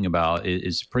talking about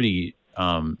is pretty,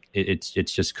 it's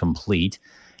just complete.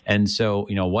 And so,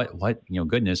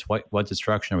 what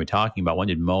destruction are we talking about? When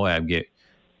did Moab get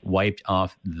wiped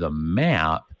off the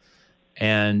map?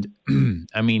 And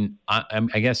I mean,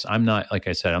 I guess I'm not, like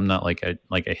I said, I'm not like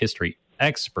a history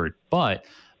expert, but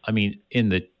I mean, in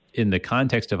the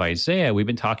context of Isaiah, we've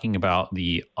been talking about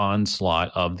the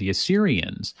onslaught of the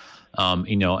Assyrians,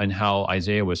 and how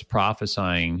Isaiah was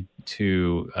prophesying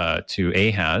to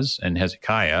Ahaz and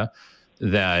Hezekiah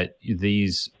that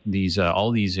these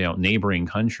all these neighboring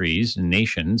countries and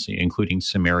nations, including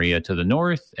Samaria to the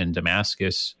north and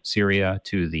Damascus, Syria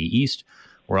to the east,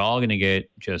 were all going to get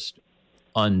just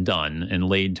undone and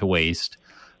laid to waste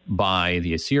by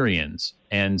the Assyrians.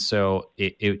 And so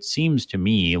it seems to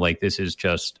me like this is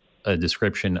just a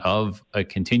description of a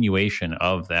continuation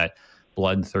of that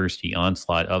bloodthirsty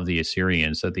onslaught of the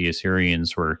Assyrians, that the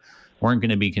Assyrians weren't going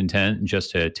to be content just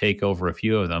to take over a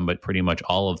few of them, but pretty much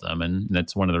all of them. And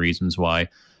that's one of the reasons why,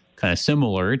 kind of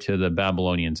similar to the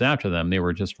Babylonians after them, they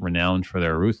were just renowned for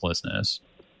their ruthlessness.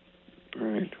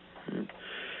 Right.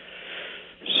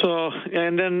 So,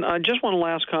 and then just one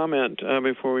last comment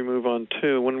before we move on,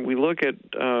 too. When we look at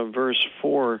verse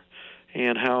 4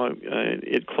 and how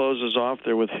it closes off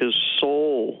there with his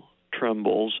soul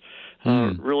trembles,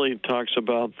 really talks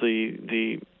about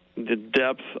the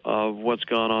depth of what's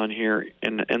gone on here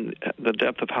and the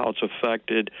depth of how it's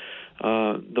affected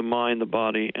the mind, the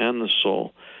body, and the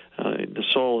soul. The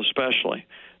soul especially,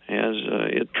 as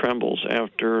it trembles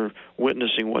after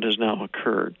witnessing what has now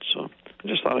occurred. So I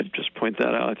just thought I'd just point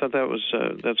that out. I thought that was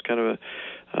that's kind of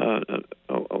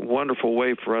a wonderful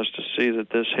way for us to see that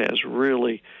this has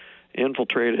really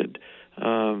infiltrated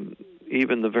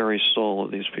even the very soul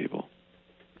of these people.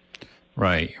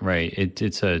 Right.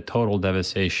 It's a total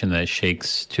devastation that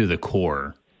shakes to the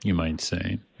core, you might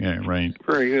say. Yeah, right.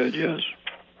 Very good, yes.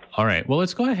 All right. Well,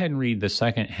 let's go ahead and read the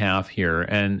second half here.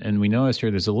 And we notice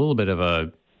here there's a little bit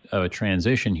of a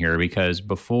transition here, because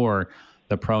before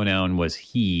the pronoun was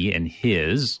he and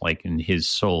his, like in his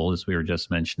soul, as we were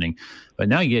just mentioning. But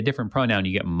now you get a different pronoun,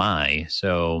 you get my.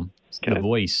 So the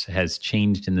voice has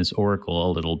changed in this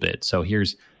oracle a little bit. So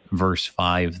here's verse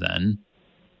 5 then.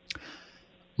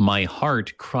 My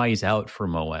heart cries out for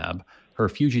Moab. Her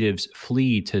fugitives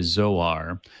flee to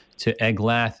Zoar, to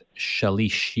Eglath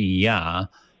Shalishiyah,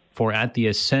 for at the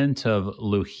ascent of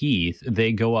Luhith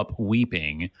they go up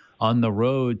weeping. On the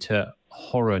road to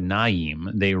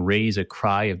Horonaim they raise a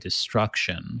cry of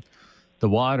destruction. The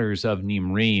waters of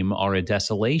Nimrim are a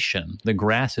desolation. The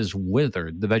grass is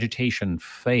withered, the vegetation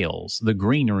fails, the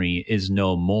greenery is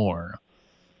no more.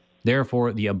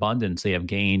 Therefore, the abundance they have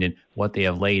gained and what they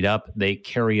have laid up, they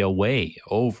carry away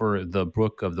over the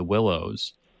brook of the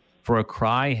willows. For a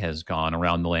cry has gone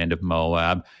around the land of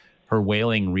Moab. Her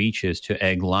wailing reaches to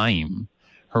Eglaim.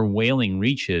 Her wailing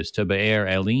reaches to Be'er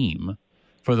Elim,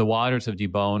 for the waters of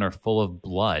Dibon are full of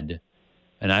blood,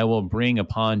 and I will bring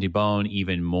upon Dibon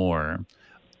even more,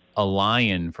 a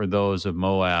lion for those of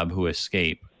Moab who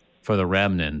escape, for the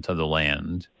remnant of the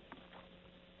land.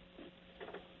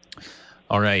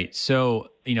 All right, so,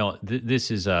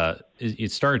 this is,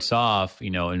 it starts off,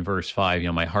 in verse 5,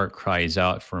 my heart cries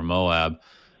out for Moab.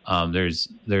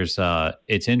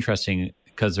 It's interesting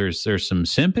because there's some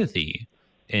sympathy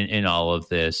in all of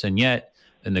this, and yet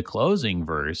in the closing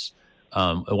verse,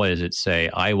 what does it say?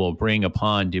 I will bring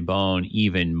upon Dibon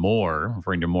even more,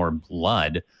 referring to more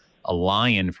blood, a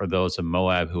lion for those of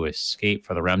Moab who escape,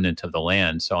 for the remnant of the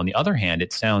land. So on the other hand,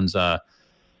 it sounds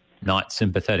not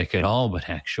sympathetic at all, but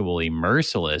actually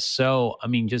merciless. So,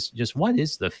 just what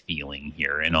is the feeling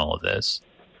here in all of this?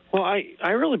 Well, I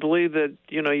really believe that,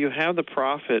 you have the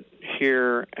prophet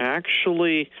here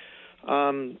actually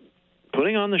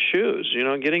putting on the shoes,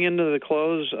 getting into the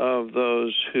clothes of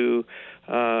those who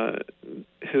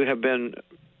have been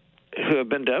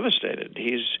devastated.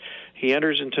 He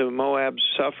enters into Moab's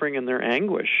suffering and their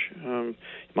anguish.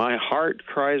 My heart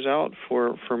cries out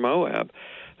for Moab,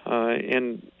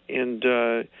 and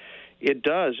it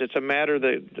does. It's a matter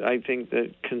that I think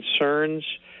that concerns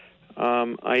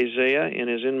Isaiah in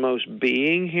his inmost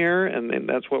being here, and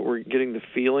that's what we're getting the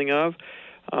feeling of.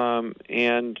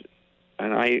 And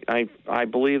I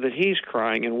believe that he's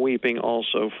crying and weeping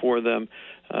also for them,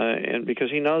 and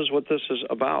because he knows what this is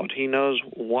about. He knows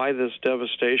why this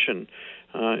devastation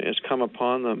has come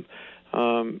upon them.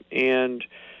 And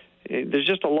there's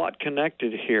just a lot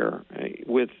connected here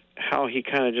with how he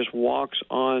kind of just walks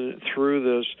on through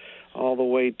this all the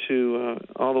way to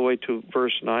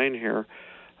verse 9 here.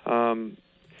 And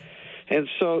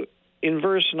so in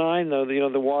verse 9, though,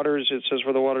 the waters, it says,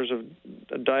 for the waters of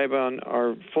Dibon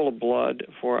are full of blood,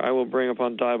 for I will bring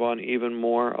upon Dibon even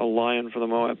more, a lion for the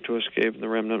Moab to escape, and the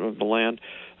remnant of the land.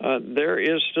 There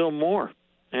is still more.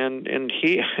 And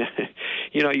he,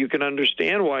 you can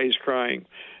understand why he's crying,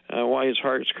 why his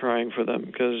heart's crying for them,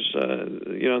 because,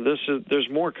 there's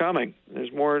more coming.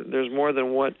 There's more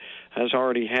than what has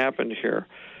already happened here.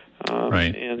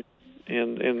 Right.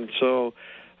 And so,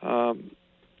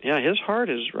 his heart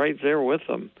is right there with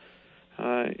them.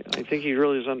 I think he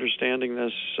really is understanding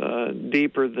this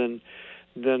deeper than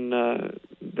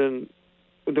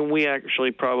we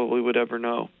actually probably would ever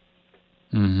know.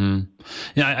 Mm-hmm.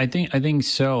 Yeah, I think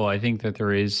so. I think that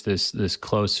there is this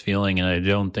close feeling, and I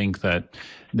don't think that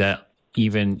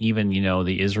even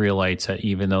the Israelites,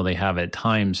 even though they have at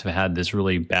times have had this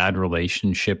really bad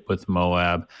relationship with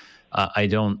Moab, I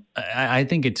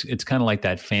think it's kind of like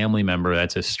that family member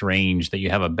that's estranged that you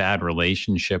have a bad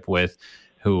relationship with,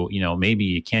 who maybe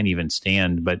you can't even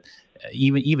stand, but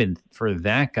even for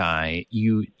that guy,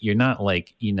 you're not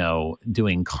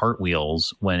doing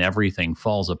cartwheels when everything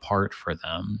falls apart for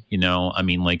them. You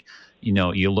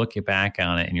look back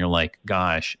on it and you're like,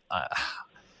 gosh,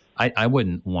 I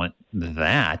wouldn't want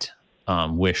that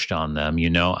wished on them.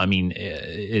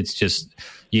 It's just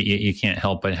you can't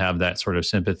help but have that sort of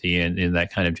sympathy and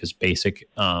that kind of just basic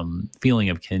feeling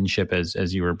of kinship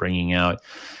as you were bringing out.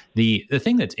 The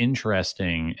thing that's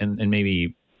interesting and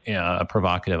maybe a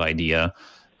provocative idea,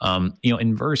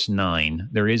 in verse 9,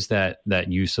 there is that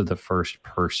use of the first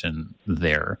person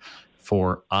there.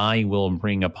 For I will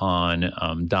bring upon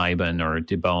Dibon or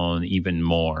Dibon even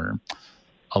more,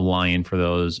 a lion for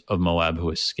those of Moab who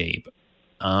escape.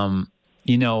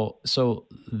 So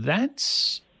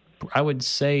that's, I would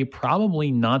say,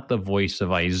 probably not the voice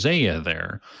of Isaiah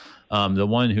there. The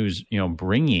one who's,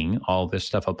 bringing all this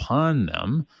stuff upon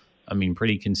them,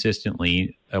 pretty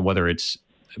consistently, whether it's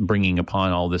bringing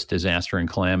upon all this disaster and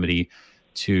calamity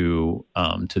to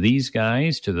these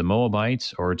guys, to the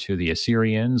Moabites, or to the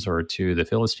Assyrians, or to the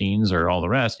Philistines, or all the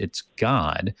rest, it's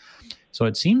God. So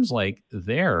it seems like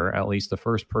there, at least the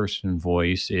first person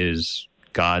voice is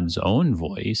God's own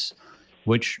voice,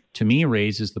 which to me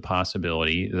raises the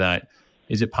possibility that,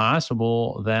 is it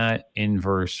possible that in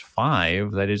verse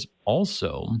 5, that is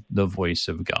also the voice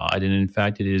of God? And in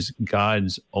fact, it is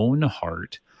God's own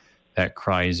heart that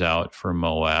cries out for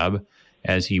Moab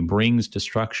as he brings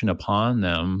destruction upon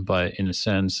them, but in a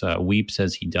sense weeps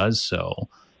as he does so,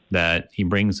 that he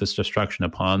brings this destruction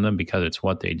upon them because it's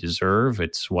what they deserve,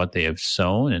 it's what they have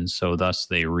sown, and so thus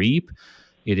they reap.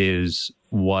 It is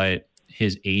what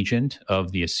his agent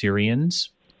of the Assyrians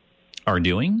are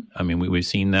doing. We've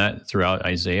seen that throughout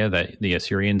Isaiah, that the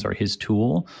Assyrians are his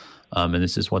tool, and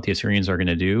this is what the Assyrians are going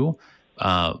to do.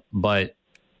 But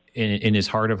in his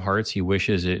heart of hearts, he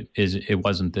wishes it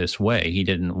wasn't this way. He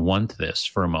didn't want this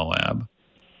for Moab.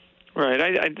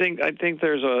 Right. I think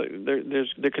there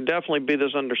could definitely be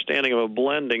this understanding of a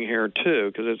blending here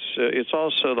too, because it's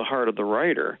also the heart of the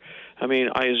writer. I mean,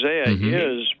 Isaiah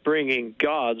is bringing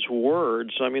God's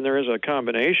words. I mean, there is a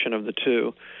combination of the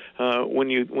two. When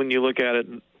you look at it,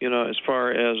 as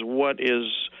far as what is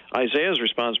Isaiah's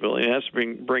responsibility, it has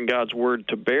to bring God's word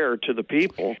to bear to the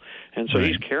people, and so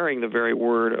he's carrying the very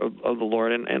word of the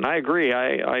Lord. And I agree.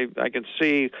 I can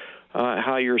see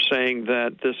how you're saying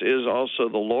that this is also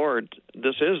the Lord.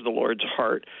 This is the Lord's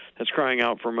heart that's crying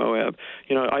out for Moab.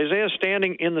 Isaiah is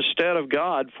standing in the stead of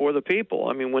God for the people.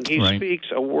 I mean, when he speaks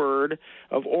a word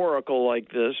of oracle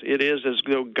like this, it is as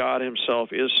though God himself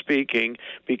is speaking,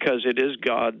 because it is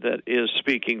God that is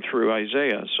speaking through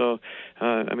Isaiah. So,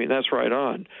 that's right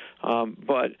on.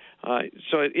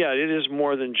 It is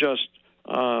more than just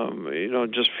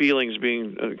just feelings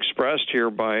being expressed here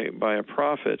by a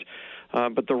prophet.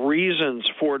 But the reasons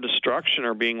for destruction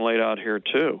are being laid out here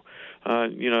too.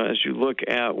 As you look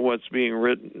at what's being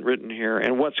written here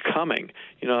and what's coming,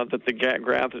 that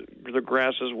the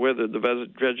grass is withered, the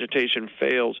vegetation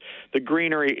fails, the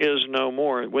greenery is no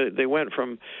more. They went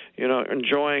from,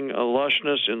 enjoying a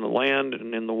lushness in the land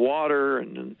and in the water,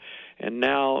 and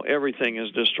now everything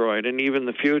is destroyed, and even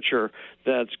the future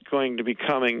that's going to be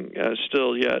coming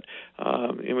still yet.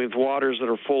 With waters that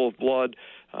are full of blood.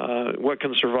 What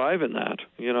can survive in that?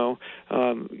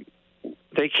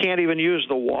 They can't even use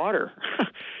the water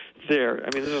there. I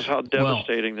mean, this is how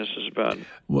devastating this has been.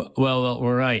 Well,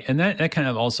 we're right, and that kind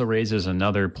of also raises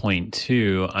another point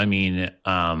too. I mean,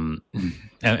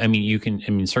 you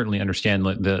can certainly understand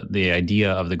the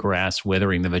idea of the grass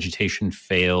withering, the vegetation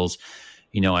fails.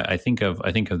 I think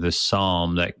of this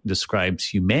psalm that describes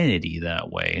humanity that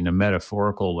way, in a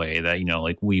metaphorical way, that,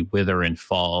 like we wither and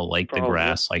fall like the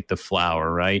grass, like the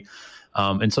flower, right?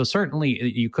 And so certainly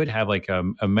you could have like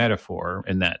a metaphor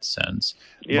in that sense.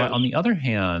 Yes. But on the other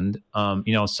hand,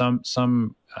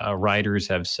 some writers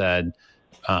have said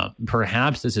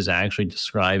perhaps this is actually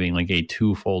describing like a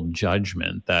twofold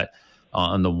judgment, that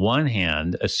on the one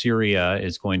hand, Assyria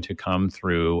is going to come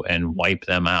through and wipe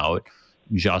them out,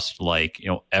 just like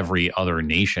every other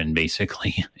nation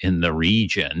basically in the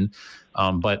region.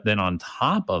 But then on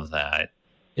top of that,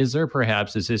 is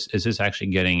this actually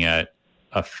getting at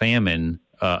a famine,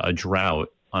 a drought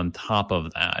on top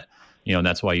of that?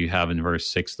 That's why you have in verse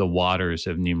 6, the waters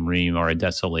of Nimrim are a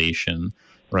desolation,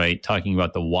 right? Talking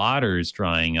about the waters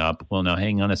drying up. Well, now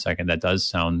hang on a second. That does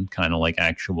sound kind of like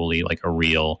actually like a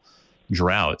real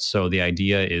drought. So the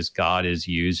idea is God is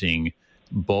using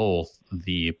both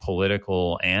the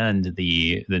political and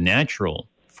the natural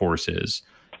forces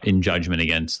in judgment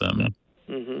against them.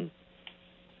 Mm-hmm.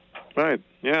 Right.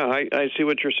 Yeah, I see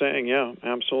what you're saying. Yeah,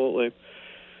 absolutely.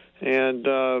 And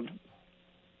I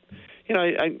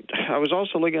was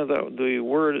also looking at the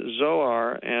word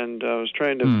Zoar, and I was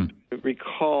trying to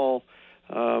recall.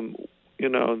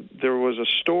 There was a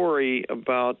story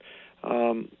about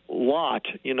Lot,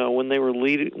 when they were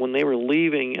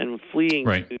leaving and fleeing,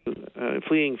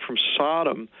 fleeing from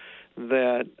Sodom,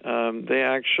 that they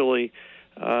actually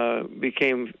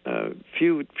became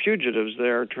fugitives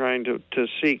there, trying to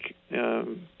seek,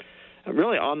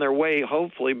 really on their way,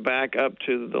 hopefully back up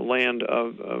to the land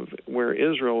of where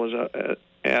Israel was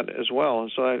at as well.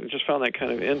 And so I just found that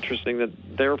kind of interesting, that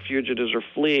their fugitives are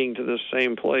fleeing to this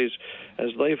same place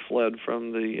as they fled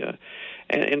from the.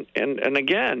 And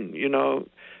again,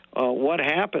 what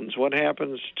happens? What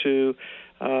happens to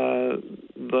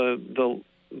the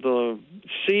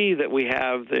sea that we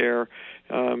have there?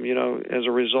 As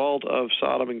a result of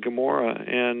Sodom and Gomorrah,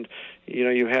 and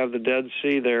you have the Dead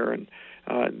Sea there, and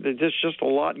there's just a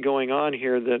lot going on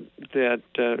here that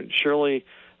surely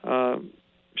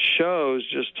shows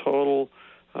just total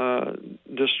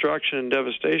destruction and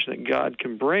devastation that God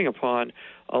can bring upon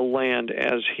a land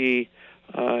as He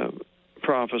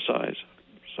prophesies.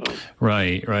 So.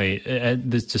 Right.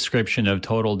 This description of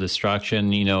total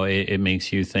destruction, it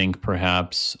makes you think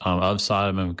perhaps of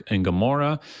Sodom and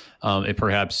Gomorrah. It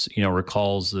perhaps,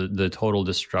 recalls the total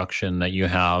destruction that you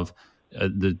have,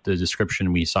 the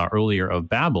description we saw earlier of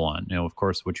Babylon, of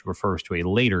course, which refers to a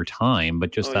later time,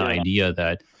 but just idea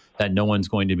that no one's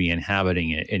going to be inhabiting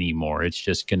it anymore. It's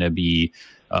just going to be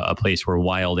a place where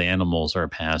wild animals are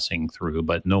passing through,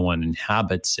 but no one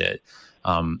inhabits it.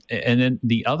 And then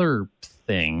the other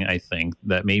thing I think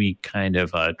that maybe kind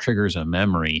of triggers a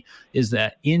memory is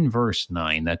that in verse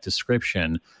 9, that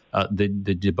description, the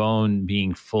Dibon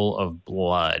being full of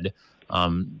blood,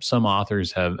 some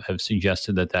authors have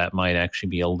suggested that might actually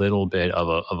be a little bit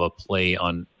of a play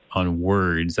on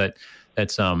words.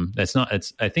 That's not.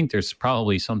 I think there's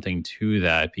probably something to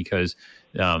that, because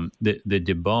the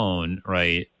Dibon,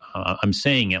 right? I'm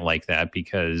saying it like that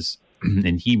because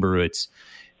in Hebrew it's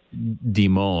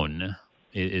demon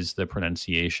is the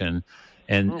pronunciation,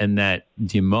 and that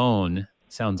demon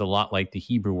sounds a lot like the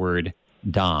Hebrew word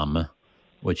dam,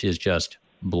 which is just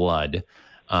blood.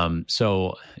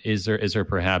 So is there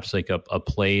perhaps like a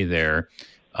play there?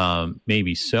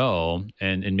 Maybe so,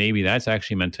 and maybe that's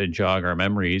actually meant to jog our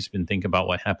memories and think about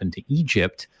what happened to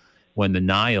Egypt when the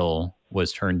Nile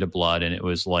was turned to blood, and it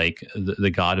was like the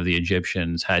god of the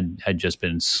Egyptians had just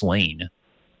been slain.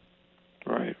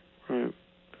 Right.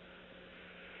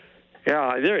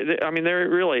 Yeah, they're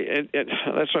really.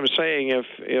 That's what I'm saying.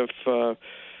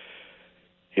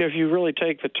 If you really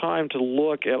take the time to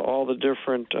look at all the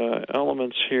different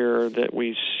elements here that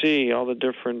we see, all the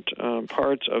different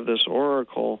parts of this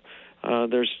oracle,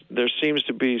 there seems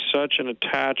to be such an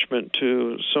attachment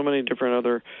to so many different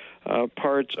other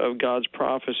parts of God's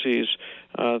prophecies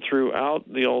throughout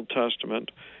the Old Testament.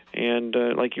 And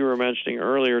like you were mentioning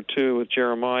earlier, too, with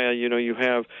Jeremiah, you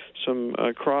have some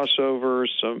crossovers,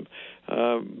 some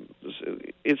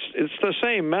it's the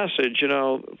same message,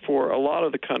 for a lot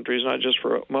of the countries, not just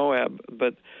for Moab,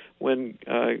 but when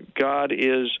God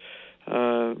is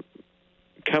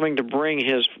coming to bring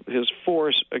his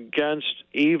force against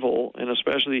evil, and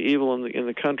especially evil in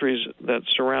the countries that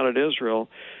surrounded Israel,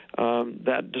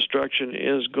 that destruction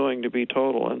is going to be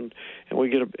total, and we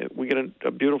get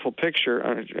a beautiful picture.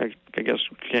 I guess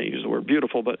we can't use the word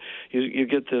beautiful, but you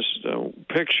get this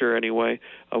picture anyway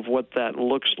of what that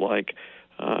looks like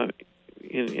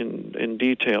in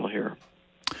detail here.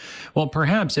 Well,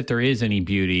 perhaps if there is any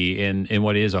beauty in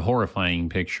what is a horrifying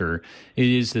picture, it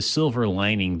is the silver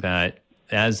lining that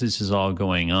as this is all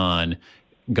going on,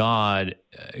 God's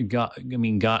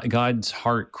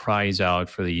heart cries out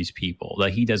for these people,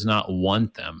 that he does not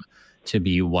want them to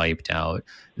be wiped out,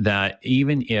 that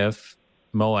even if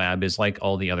Moab is like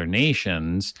all the other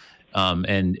nations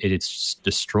and it's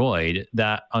destroyed,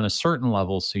 that on a certain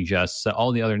level suggests that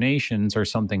all the other nations are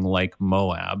something like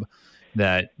Moab,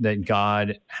 that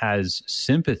God has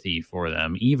sympathy for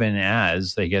them, even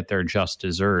as they get their just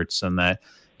deserts, and that,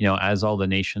 as all the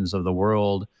nations of the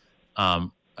world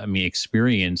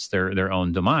experience their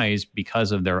own demise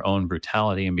because of their own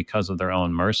brutality and because of their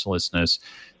own mercilessness,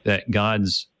 that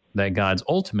God's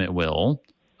ultimate will,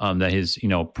 that his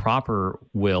proper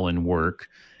will and work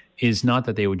is not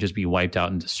that they would just be wiped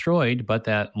out and destroyed, but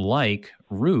that, like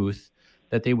Ruth,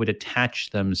 that they would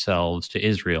attach themselves to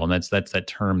Israel. And that's that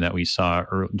term that we saw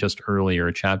just earlier,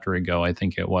 a chapter ago, I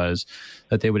think it was,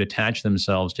 that they would attach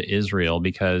themselves to Israel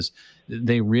because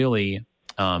they really,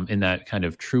 in that kind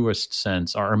of truest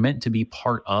sense, are meant to be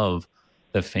part of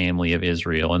the family of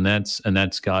Israel. And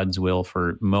that's God's will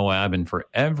for Moab and for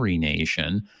every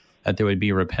nation, that there would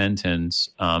be repentance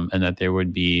and that there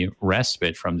would be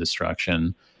respite from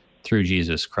destruction through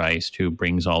Jesus Christ, who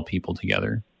brings all people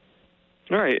together.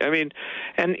 Right.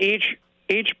 And each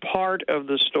part of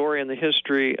the story and the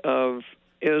history of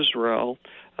Israel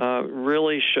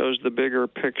really shows the bigger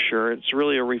picture. It's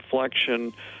really a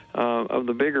reflection of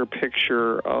the bigger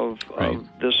picture of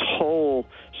this whole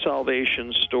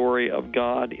salvation story of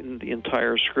God in the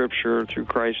entire Scripture through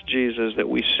Christ Jesus that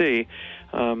we see.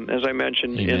 As I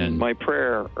mentioned in my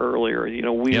prayer earlier,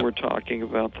 we were talking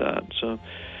about that. So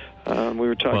we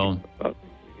were talking about...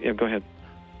 Yeah, go ahead.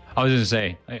 I was going to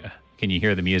say... Can you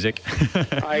hear the music?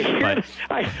 I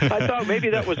thought maybe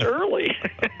that was early.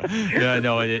 Yeah,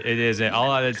 no, it isn't.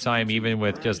 All out of time, even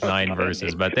with just 9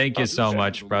 verses. But thank you so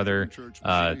much, brother.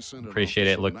 Appreciate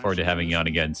it. Look forward to having you on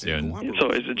again soon. It's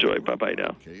always a joy. Bye-bye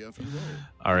now.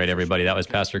 All right, everybody. That was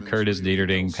Pastor Curtis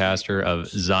Dieterding, pastor of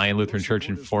Zion Lutheran Church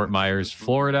in Fort Myers,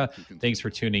 Florida. Thanks for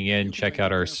tuning in. Check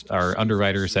out our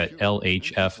underwriters at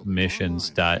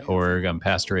lhfmissions.org. I'm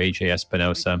Pastor A.J.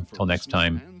 Espinosa. Until next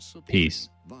time, peace.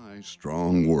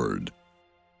 Strong word.